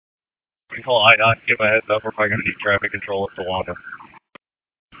Call IDOT, give a heads up. We're probably going to need traffic control at Tawanda.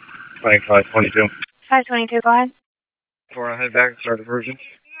 Thanks, 522. 522, go ahead. Before I head back and start diversion.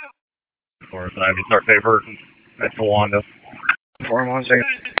 Before it's time to start diversion at Tawanda. 4-1 second.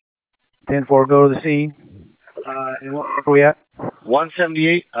 10-4, go to the scene. And where are we at?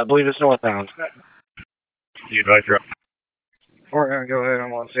 178, I believe it's northbound. You advise you're up. 4, go ahead,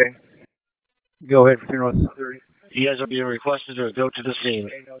 I'm on scene. Go ahead for 3 north 30. You guys are being requested to go to the scene.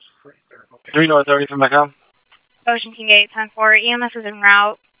 3 north 30 from Macomb. Ocean King Gate, 10-4, EMS is en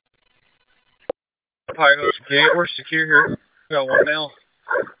route. Hi, Ocean King, we're secure here. We got one male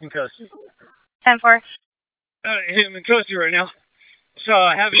in custody. 10-4. Him in custody right now. So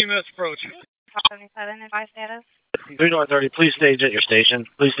have EMS approach. 77, advice status. 3 north 30, please stage at your station.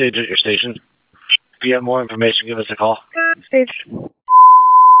 Please stage at your station. If you have more information, give us a call. Stage.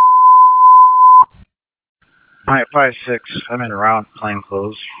 Alright, 5-6, I'm in around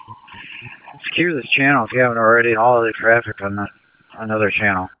plainclothes. Secure this channel if you haven't already, and all other traffic on another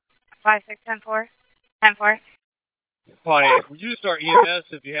channel. 5-6, 10-4. 10-4. Hi, would you start EMS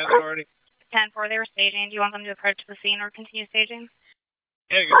if you haven't already? 10-4, they were staging. Do you want them to approach the scene or continue staging?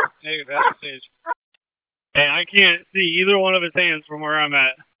 Negative, that's the stage. Hey, I can't see either one of his hands from where I'm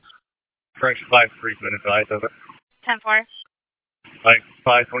at. Correction 5 minutes, I of it. 10-4. Like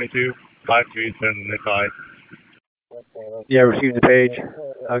 522, 52, send the 5. Yeah, received the page.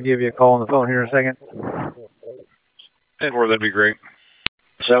 I'll give you a call on the phone here in a second. 10-4, that'd be great.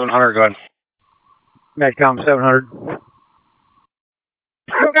 700, go ahead. Medcom 700.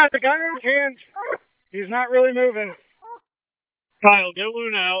 Still got the guy in his hands. He's not really moving. Kyle, get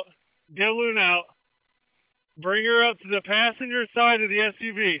Loon out. Get Loon out. Bring her up to the passenger side of the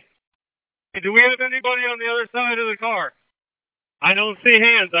SUV. Hey, do we have anybody on the other side of the car? I don't see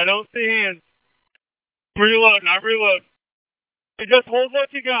hands. I don't see hands. Reload. I'm reload. Hey, just hold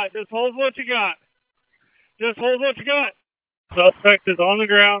what you got. Just hold what you got. Just hold what you got. Suspect is on the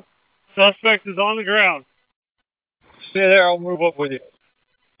ground. Suspect is on the ground. Stay there. I'll move up with you.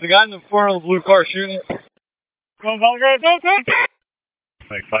 The guy in the front of the blue car shooting. Come on, guys. Don't touch it.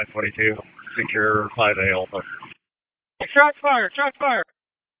 Like 522. Secure 5A Alpha. Shots fired. Shots fired.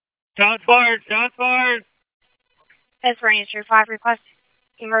 Shots fired. Shots fired. As for Nature 5, request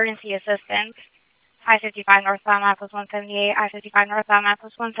emergency assistance. I-55 northbound map was 178. I-55 northbound map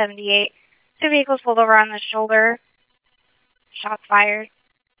was 178. 2 vehicles pulled over on the shoulder. Shots fired.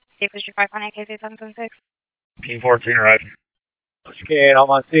 Vehicle 5.8 KC776. P14 right. Okay, I'm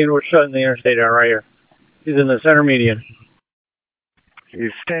on scene. We're shutting the interstate down right here. He's in the center median.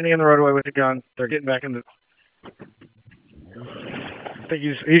 He's standing in the roadway with a gun. They're getting back in the... I think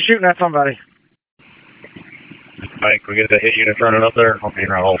he's shooting at somebody. Mike, we get the hit unit running up there. I'll be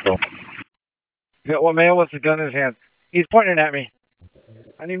around also. You got one male with a gun in his hand. He's pointing at me.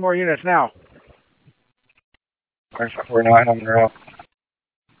 I need more units now. 49 on the road.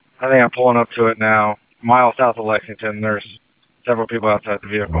 I think I'm pulling up to it now. A mile south of Lexington. There's several people outside the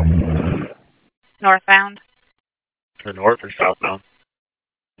vehicle. Northbound. To north or southbound?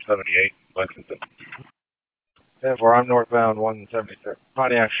 78, Lexington. Therefore, I'm northbound 176.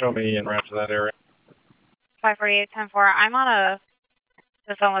 Pontiac, show me en route to that area. 548, 10-4. I'm on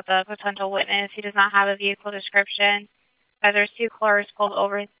the phone with a potential witness. He does not have a vehicle description. There's 2 cars pulled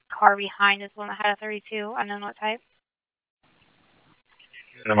over. The car behind is one that had a 32. Unknown what type.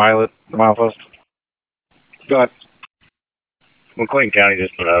 The mile post. Go ahead. McLean County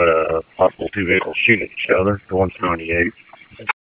just put out a possible 2 vehicles shooting at each other. The one's 98.